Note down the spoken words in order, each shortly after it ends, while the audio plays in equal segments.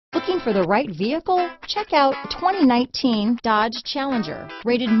Looking for the right vehicle? Check out 2019 Dodge Challenger.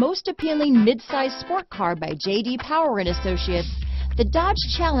 Rated most appealing midsize sport car by J.D. Power and Associates, the Dodge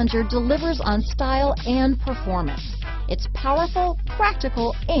Challenger delivers on style and performance. It's powerful,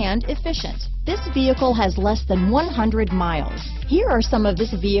 practical, and efficient. This vehicle has less than 100 miles. Here are some of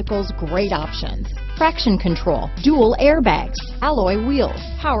this vehicle's great options: traction control, dual airbags, alloy wheels,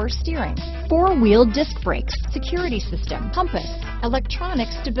 power steering, four-wheel disc brakes, security system, compass, electronic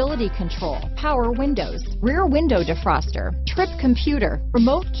stability control, power windows, rear window defroster, trip computer,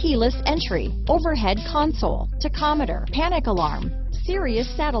 remote keyless entry, overhead console, tachometer, panic alarm, Sirius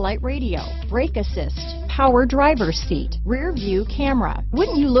satellite radio, brake assist, power driver's seat, rear view camera.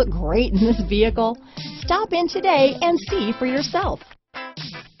 Wouldn't you look great in this vehicle? Stop in today and see for yourself.